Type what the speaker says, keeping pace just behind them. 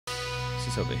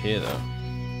is over here, though.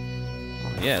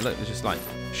 Oh, yeah, look, there's just like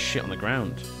shit on the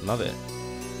ground. Love it.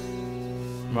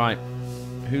 Right.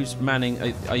 Who's manning?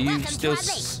 Are you welcome still... To our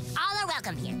base. All are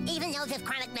welcome here, even those with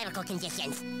chronic medical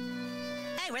conditions.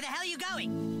 Hey, where the hell are you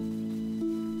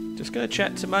going? Just gonna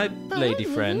chat to my lady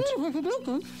friend.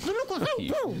 you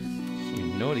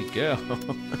naughty girl.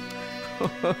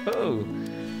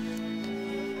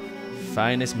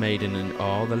 Finest maiden in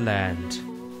all the land.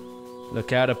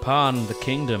 Look out upon the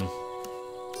kingdom,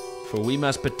 for we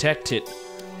must protect it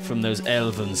from those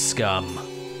elven scum.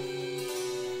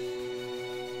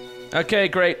 Okay,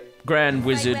 great grand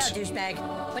wizard. Well, douchebag.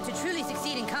 But to truly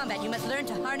succeed in combat, you must learn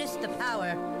to harness the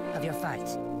power of your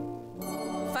farts.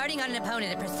 Farting on an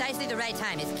opponent at precisely the right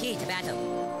time is key to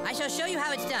battle. I shall show you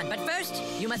how it's done, but first,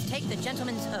 you must take the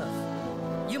gentleman's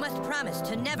oath. You must promise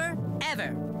to never,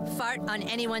 ever fart on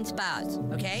anyone's balls,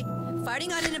 okay?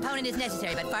 Farting on an opponent is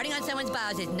necessary, but farting on someone's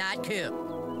balls is not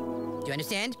cool. Do you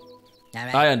understand? All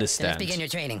right. I understand. Then let's begin your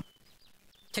training.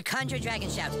 To conjure dragon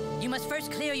shout, you must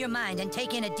first clear your mind and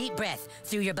take in a deep breath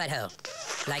through your butthole.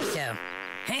 Like so.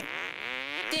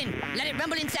 Then, let it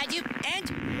rumble inside you, and...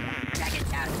 dragon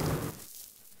shout.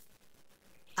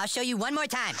 I'll show you one more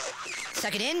time.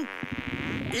 Suck it in.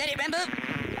 Let it rumble.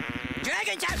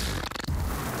 Dragon shout!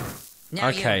 Now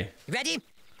okay. You ready?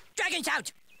 Dragon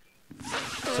shout!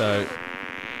 So...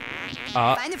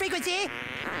 Find the frequency.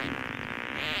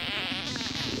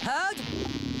 Hold.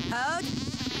 Hold.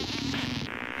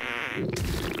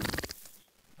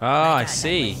 Ah, I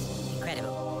see.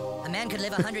 Incredible. A man could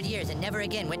live 100 years and never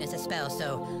again witness a spell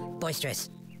so boisterous.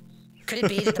 Could it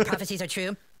be that the prophecies are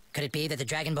true? Could it be that the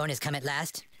Dragonborn has come at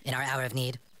last, in our hour of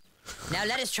need? Now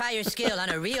let us try your skill on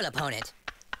a real opponent.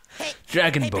 Hey,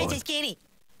 Dragonborn. Hey, Princess Kenny.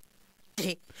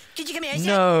 Could you come here?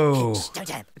 No. Shh, don't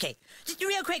tell him. Okay, just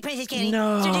real quick, Princess Kenny.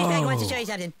 No. Sir Douchebag wants to show you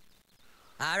something.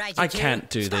 All right, you I two. can't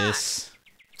do Stop. this.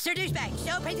 Sir Douchebag,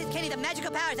 show Princess Kenny the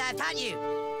magical powers I have taught you.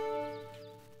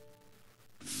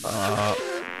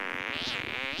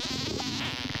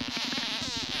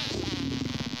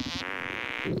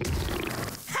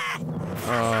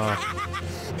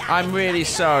 I'm really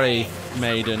sorry,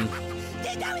 maiden.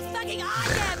 That was fucking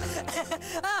awesome!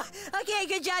 Oh, okay,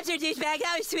 good job, Sir Douchebag.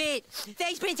 That was sweet.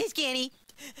 Thanks, Princess Kenny.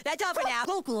 That's all for now.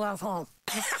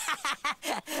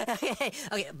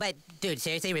 Okay, but dude,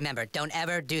 seriously, remember, don't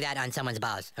ever do that on someone's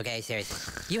balls. Okay,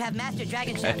 seriously. You have mastered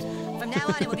dragon shouts. From now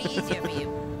on, it will be easier for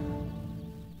you.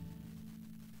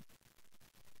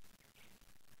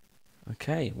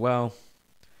 Okay, well...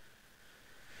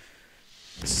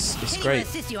 It's Kenny great. will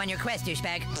assist you on your quest,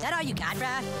 douchebag. Is that all you got,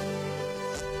 brah?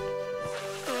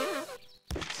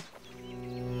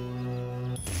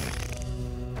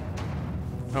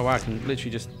 Oh, wow, I can literally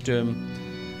just do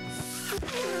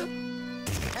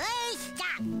Please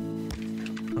stop.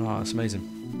 Oh, that's amazing.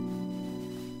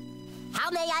 How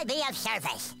may I be of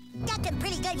service? Got some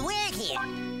pretty good word here.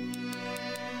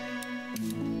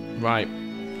 Right.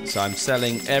 So I'm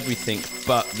selling everything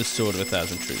but the Sword of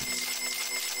 1,000 Truths.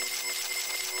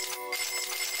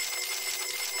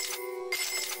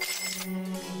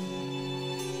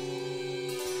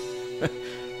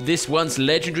 This once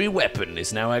legendary weapon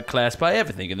is now outclassed by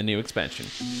everything in the new expansion.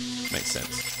 Makes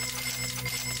sense.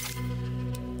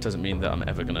 Doesn't mean that I'm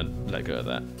ever gonna let go of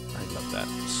that. I love that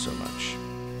so much.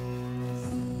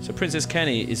 So Princess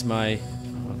Kenny is my...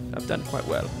 Oh, I've done quite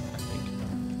well, I think.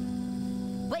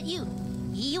 What, you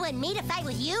want me to fight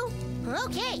with you?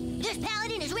 Okay, this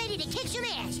paladin is ready to kick some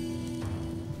ass.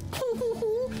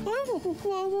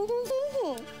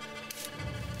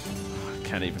 I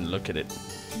can't even look at it.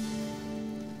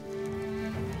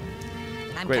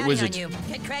 I'm Great counting wizard. on you.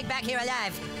 Get Craig back here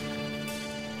alive.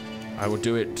 I will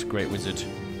do it, Great Wizard. In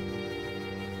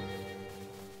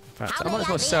fact, How I might may as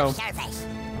well be sell of service?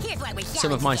 Here's what we're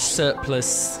some of selling my today.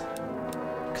 surplus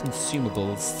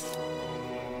consumables.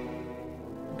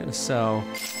 I'm gonna sell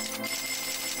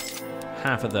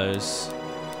half of those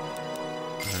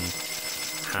and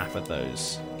half of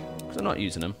those because I'm not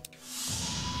using them.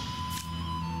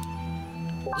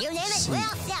 You name it, we'll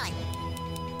sell it.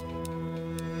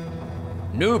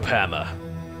 Noob hammer.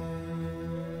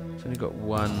 It's only got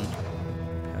one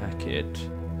packet.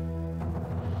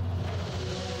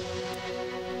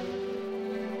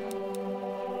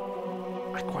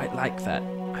 I quite like that.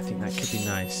 I think that could be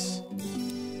nice.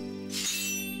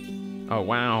 Oh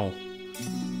wow.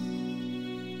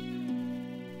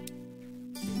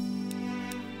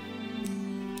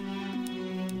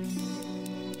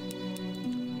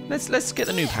 Let's get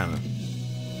the noob hammer.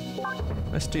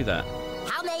 Let's do that.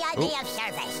 How may I be of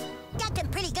service? Got some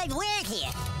pretty good word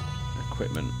here.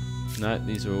 Equipment. No,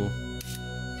 these are all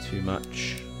too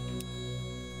much.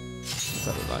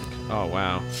 What's that look like? Oh,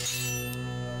 wow.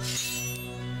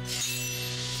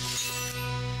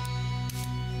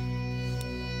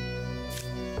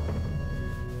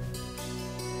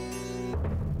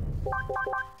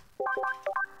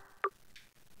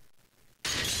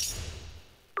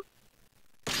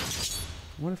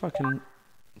 I wonder if I can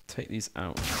take these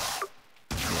out.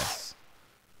 Yes.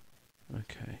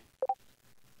 Okay.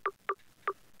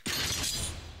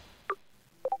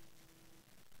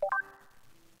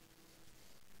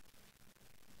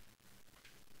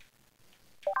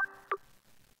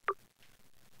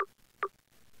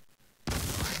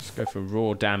 Let's go for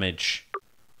raw damage.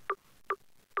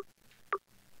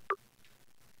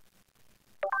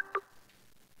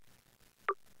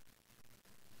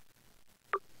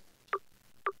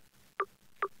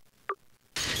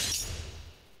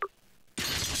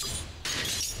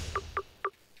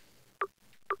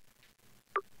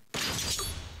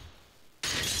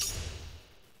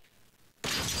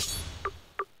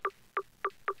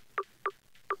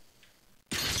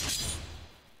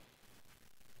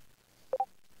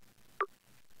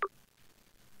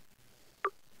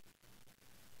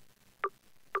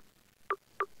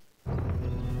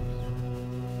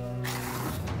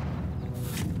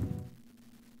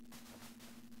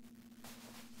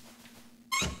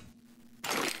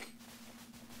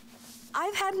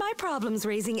 I've had my problems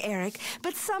raising Eric,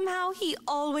 but somehow he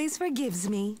always forgives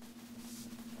me.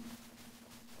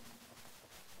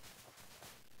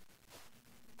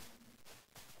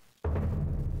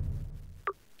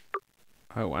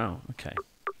 Oh, wow. Okay.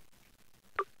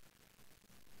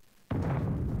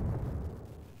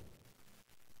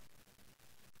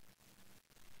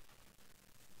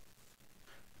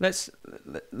 Let's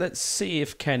see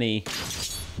if Kenny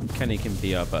can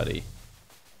be our buddy.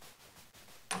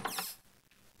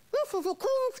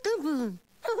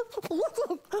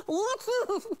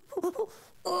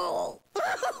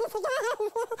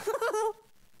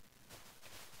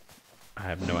 I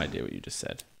have no idea what you just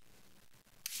said.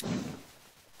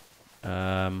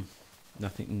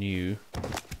 Nothing new.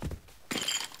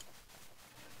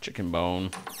 Chicken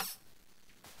bone.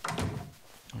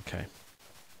 Okay.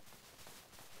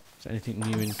 Is there anything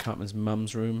new in Cartman's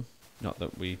mum's room? Not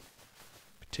that we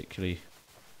particularly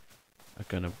are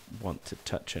going to want to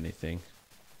touch anything.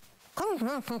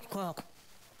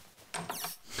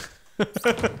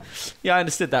 Yeah, I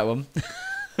understood that one.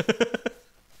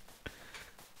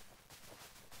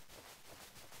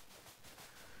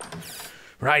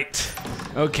 Right.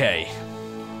 Okay.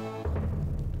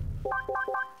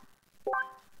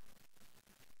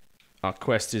 Our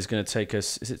quest is going to take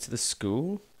us... Is it to the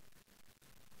school?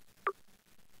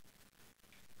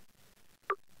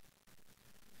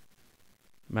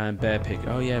 Man, bear pig.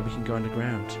 Oh yeah, we can go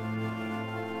underground.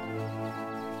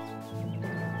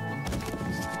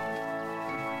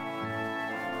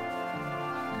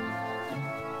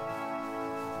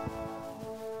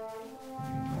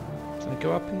 Can I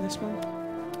go up in this one?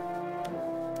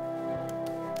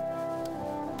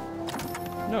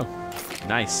 No.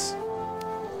 Nice.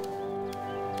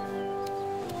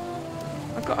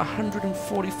 I've got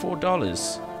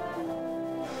 $144.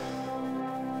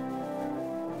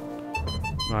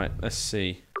 Right, let's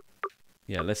see.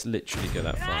 Yeah, let's literally go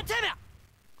that far.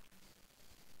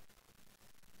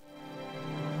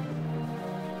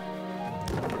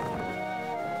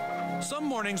 Some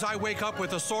mornings I wake up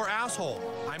with a sore asshole.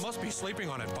 I must be sleeping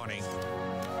on it, Bunny.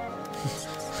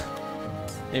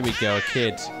 Here we go, a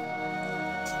kid.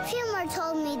 Humor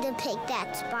told me to pick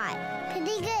that spot.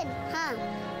 Pretty good, huh?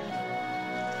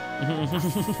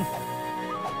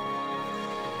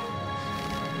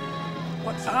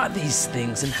 What are these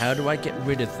things and how do I get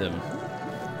rid of them?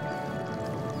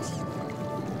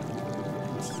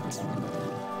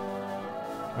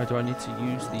 Or do I need to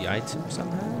use the item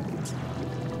somehow?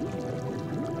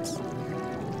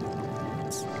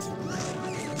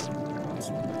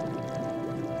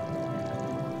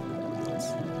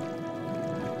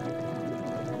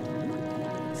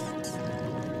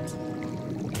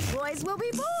 Boys will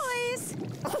be boys!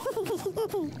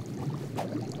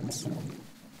 So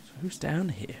who's down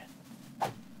here?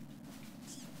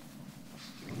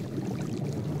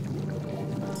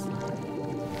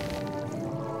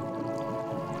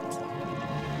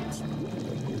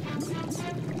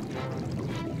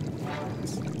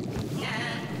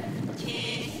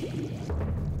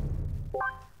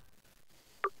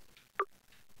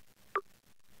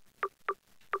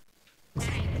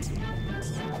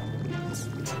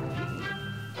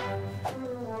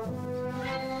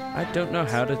 I don't know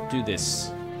how to do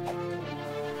this.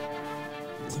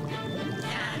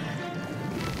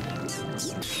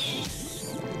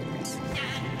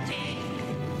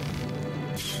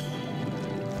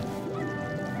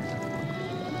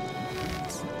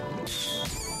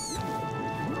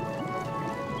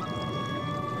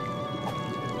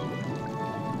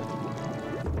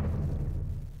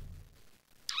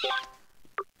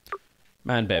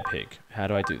 Man, bear, pig. How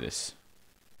do I do this?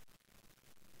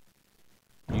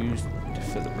 Use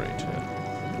defibrillator.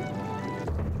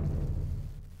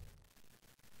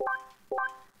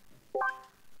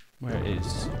 Where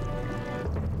is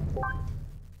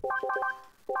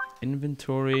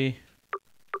inventory?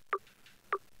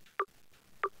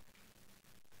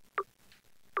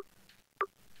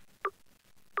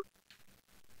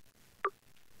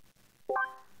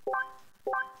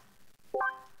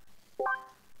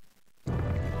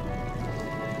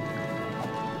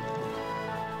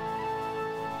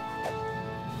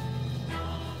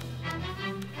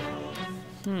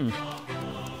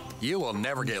 You will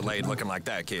never get laid looking like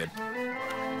that, kid.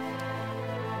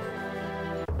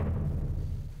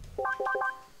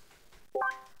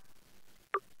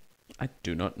 I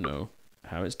do not know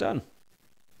how it's done.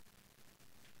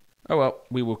 Oh well,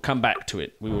 we will come back to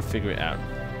it. We will figure it out.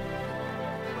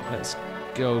 Let's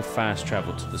go fast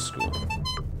travel to the school.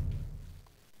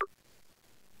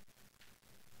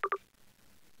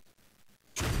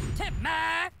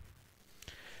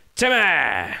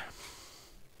 Timmy!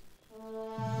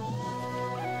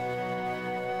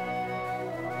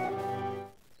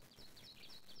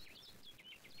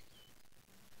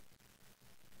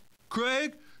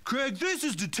 Craig, this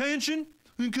is detention,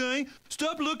 okay?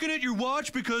 Stop looking at your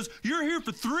watch because you're here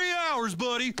for 3 hours,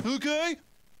 buddy, okay?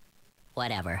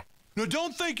 Whatever. Now,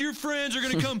 don't think your friends are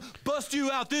gonna come bust you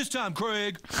out this time,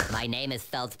 Craig. My name is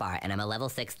Feldspar, and I'm a level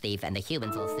 6 thief, and the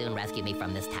humans will soon rescue me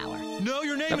from this tower. No,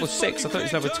 your name Level is 6, I thought it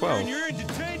was Craig level Tucker, 12. and you're in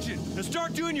detention. Now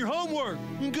start doing your homework.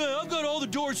 Okay, I've got all the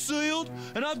doors sealed,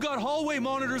 and I've got hallway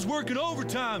monitors working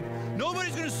overtime.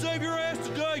 Nobody's gonna save your ass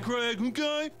today, Craig,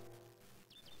 okay?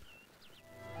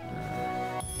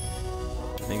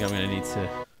 I think I'm going to need to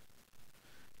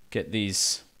get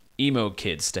these emo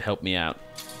kids to help me out.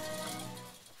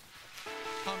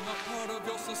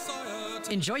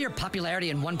 Enjoy your popularity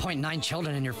and 1.9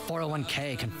 children in your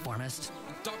 401k, conformist.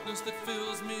 Darkness that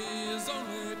fills me is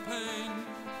only pain,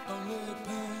 only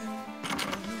pain,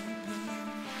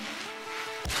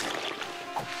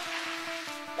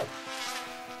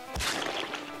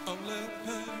 only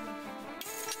pain.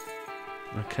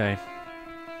 Okay.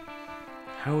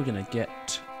 How are we going to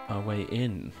get our way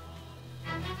in?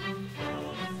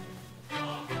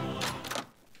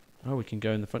 Oh, we can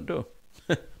go in the front door.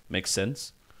 Makes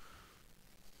sense.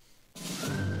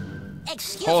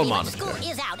 Excuse Hall me, but monitor. school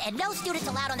is out, and no students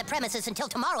allowed on the premises until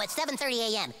tomorrow at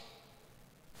 7:30 a.m.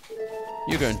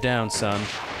 You're going down, son.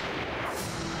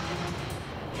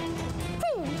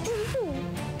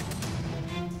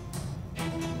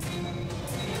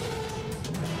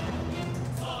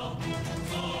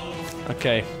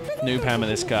 Okay, noob hammer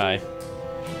this guy.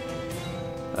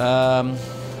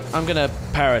 I'm gonna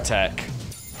power attack.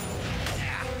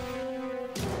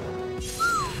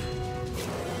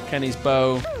 Kenny's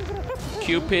bow.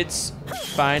 Cupid's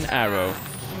fine arrow.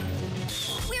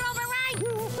 We're overrun!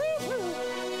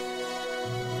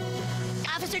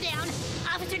 Officer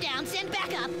down, send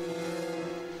back up.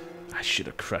 I should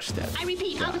have crushed that. I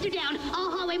repeat, officer down,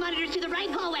 all hallway monitors to the right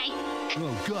hallway.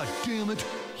 Oh, God damn it.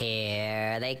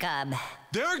 Here they come.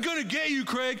 They're gonna get you,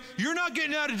 Craig. You're not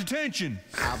getting out of detention.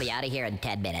 I'll be out of here in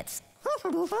 10 minutes.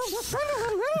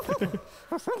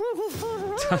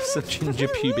 Tufts of ginger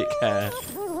pubic hair.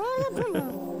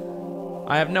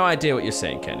 I have no idea what you're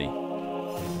saying, Kenny.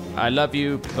 I love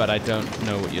you, but I don't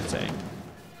know what you're saying.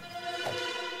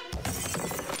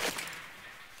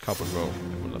 Carbon roll.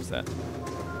 Everyone loves that.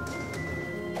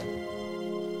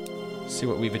 See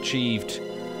what we've achieved.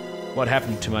 What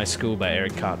Happened to My School by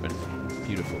Eric Cartman.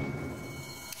 Beautiful.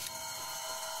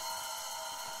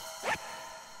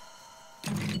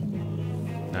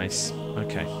 Nice.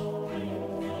 Okay.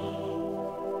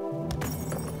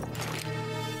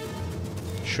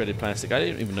 Shredded plastic. I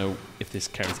don't even know if this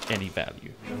carries any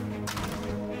value.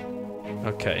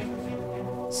 Okay.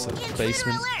 So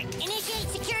basement. Alert! Initiate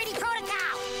security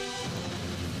protocol!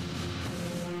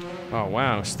 Oh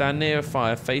wow. Stand near a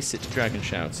fire, face it, dragon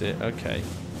shouts it. Okay.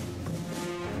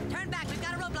 Turn back, we've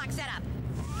got a roadblock set up.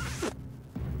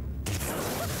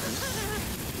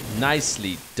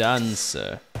 Nicely done,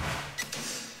 sir.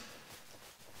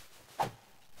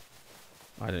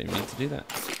 I don't even need to do that.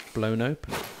 Blown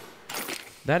open.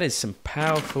 That is some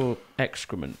powerful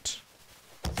excrement.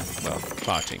 Well,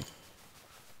 farting.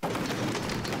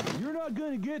 You're not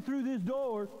gonna get through this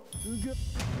door. School is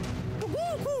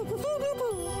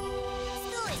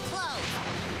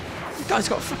closed. This guy's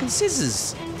got fucking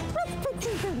scissors.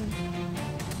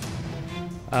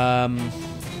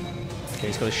 Okay,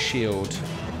 he's got a shield.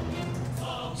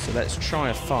 So let's try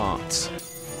a fart.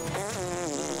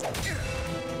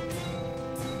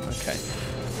 Okay.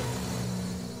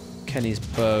 Kenny's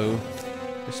bow.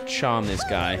 Just charm this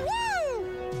guy.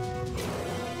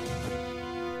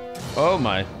 Oh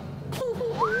my.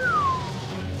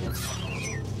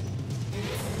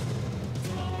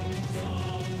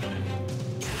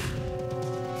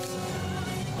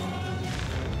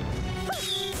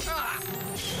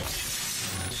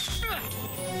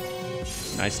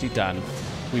 Nicely done.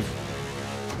 We've...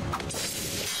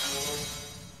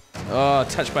 Oh,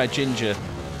 touched by a ginger.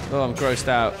 Oh, I'm grossed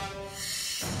out.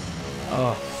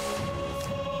 Oh.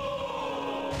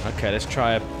 Okay, let's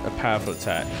try a powerful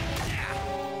attack.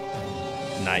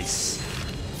 Nice.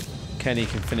 Kenny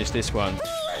can finish this one.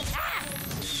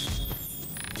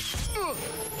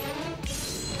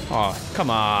 Oh, come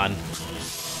on.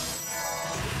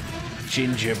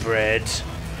 Gingerbread.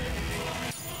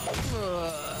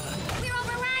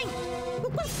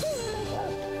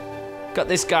 Got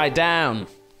this guy down.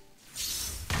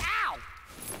 Ow!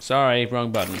 Sorry, wrong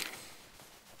button.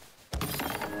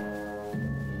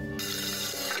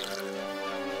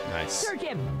 Nice. Search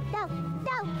him! No,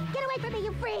 no! Get away from me,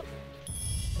 you freak!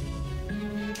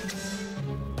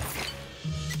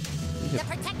 The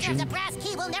protector of the brass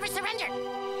key will never surrender.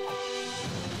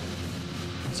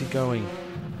 Where's he going?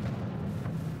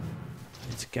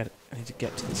 I need to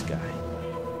get to this guy.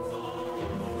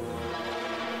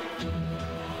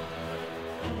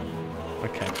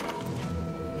 Okay.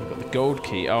 We've got the gold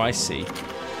key. Oh, I see.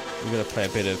 We've got to play a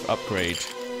bit of upgrade.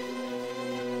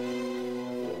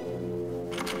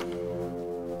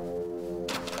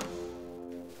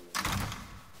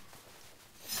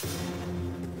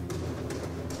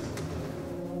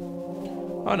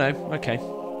 Oh no, okay.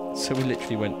 So we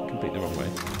literally went completely the wrong way.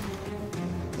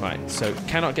 Right, so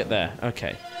cannot get there.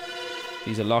 Okay.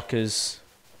 These are lockers.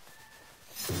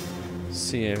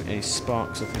 See any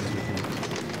sparks or things we can...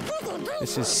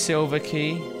 This is silver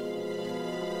key.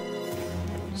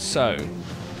 So.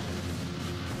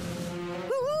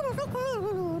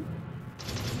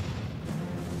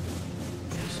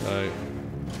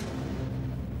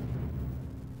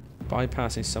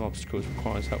 Bypassing some obstacles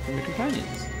requires help from your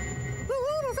companions.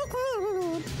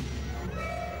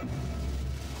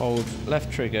 Hold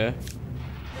left trigger.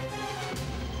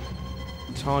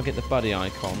 Target the buddy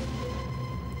icon.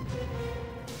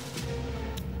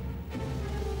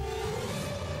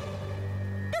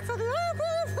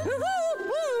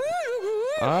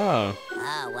 Oh.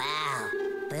 Oh, wow.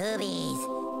 Boobies.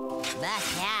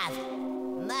 Must have.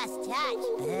 Must touch.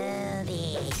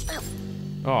 Boobies.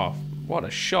 Oh, what a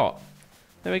shot.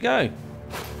 There we go.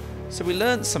 So we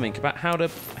learned something about how to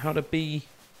be...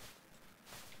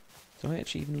 Do I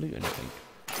actually even loot anything?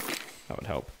 That would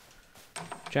help.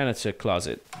 Janitor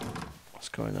closet. What's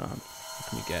going on? What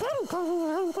can we get?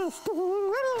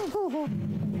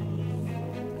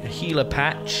 A healer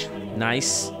patch.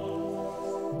 Nice.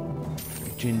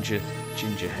 Ginger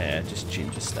hair. Just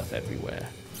ginger stuff everywhere.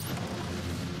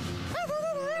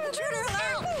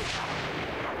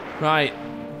 Right.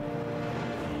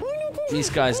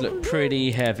 These guys look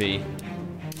pretty heavy.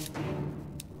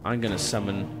 I'm gonna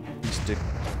summon Mr.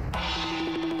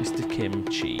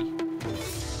 Kimchi.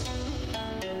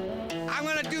 I'm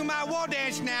gonna do my war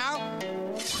dance now.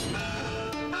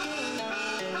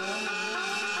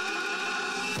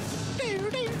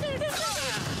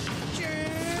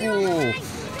 Ooh.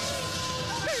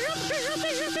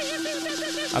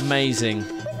 Amazing.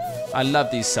 I love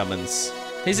these summons.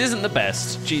 His isn't the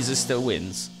best. Jesus still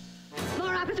wins.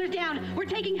 More officers down. We're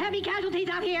taking heavy casualties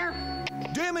out here.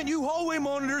 Damn it, you hallway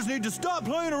monitors need to stop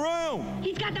playing around.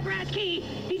 He's got the brass key.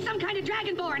 He's some kind of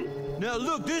dragonborn. Now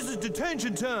look, this is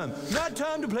detention time, not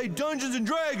time to play Dungeons and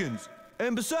Dragons.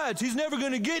 And besides, he's never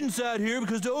gonna get inside here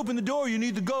because to open the door you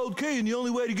need the gold key, and the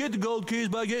only way to get the gold key is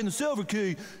by getting the silver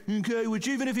key. Okay, which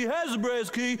even if he has the brass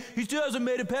key, he still hasn't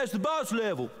made it past the boss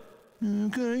level.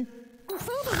 Okay.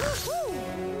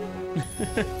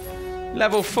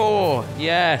 Level 4,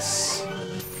 yes.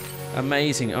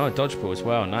 Amazing. Oh, dodgeball as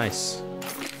well, nice.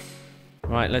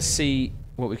 Right, let's see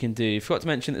what we can do. Forgot to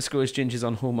mention that Squirrel's Ginger's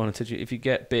on hall monitor. If you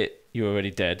get bit, you're already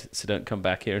dead, so don't come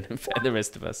back here and infect the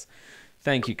rest of us.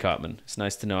 Thank you, Cartman. It's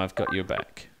nice to know I've got your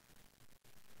back.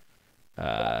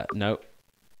 Nope.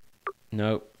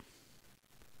 Nope.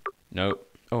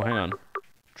 Nope. Oh, hang on.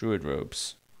 Druid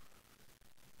robes.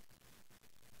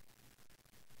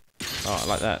 Oh, I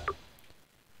like that.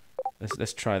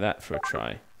 Let's try that for a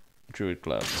try. Druid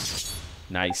gloves.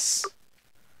 Nice.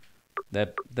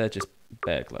 They're just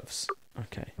bear gloves.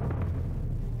 Okay.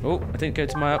 Oh, I didn't go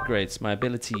to my upgrades, my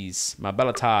abilities, my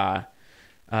ability.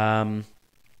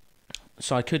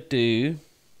 So I could do...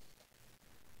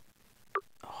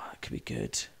 Oh, that could be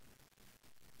good.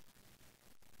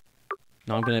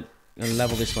 No, I'm gonna and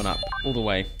level this one up all the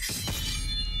way.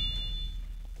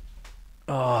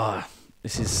 Oh,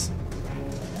 this is...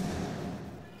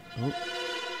 Oh.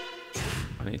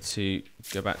 I need to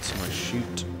go back to my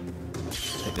chute.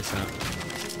 Take this out.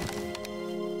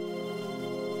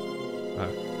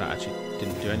 Oh, that actually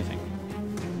didn't do anything.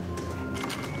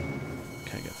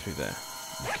 Can't get through there.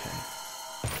 Okay.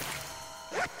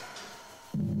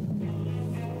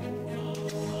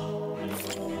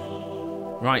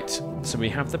 Right, so we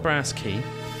have the brass key.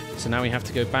 So now we have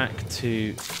to go back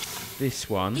to this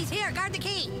one. He's here, guard the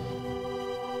key.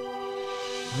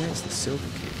 Where's the silver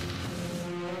key?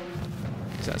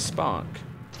 Is that a spark?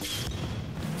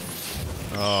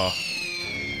 Oh.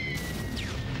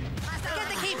 Get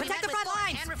the key, protect the front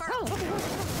lines.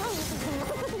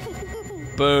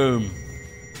 Boom.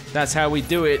 That's how we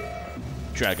do it,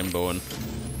 Dragonborn.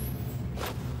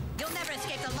 You'll never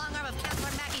escape the long arm of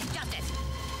Counselor Mackey's justice.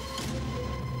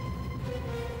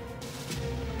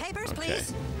 Papers,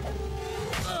 please.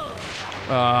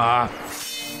 Ah.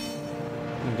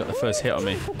 You got the first hit on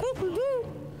me.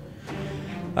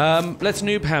 Let's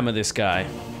noob hammer this guy.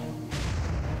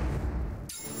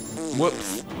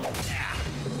 Whoops.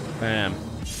 Bam.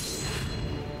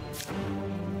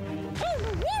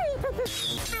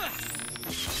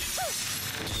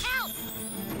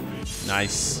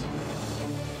 Nice.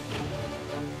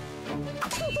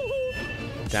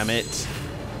 Damn it.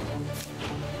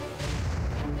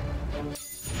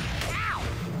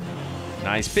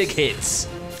 Nice big hits.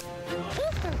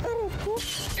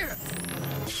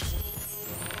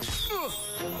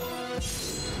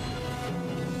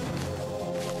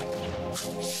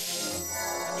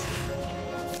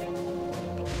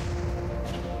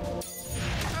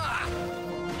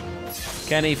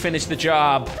 Kenny, finish the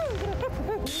job.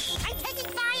 I'm taking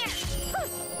fire!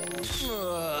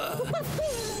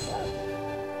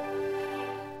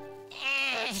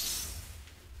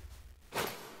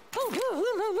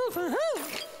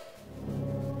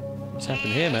 What's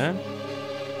happened here, man?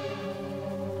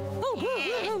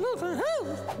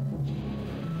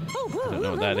 I don't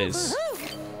know what that is.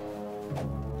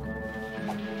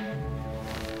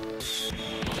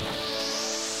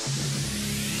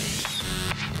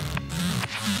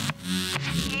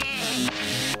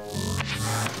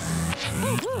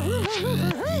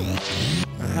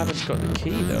 I haven't got the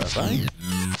key though, have I?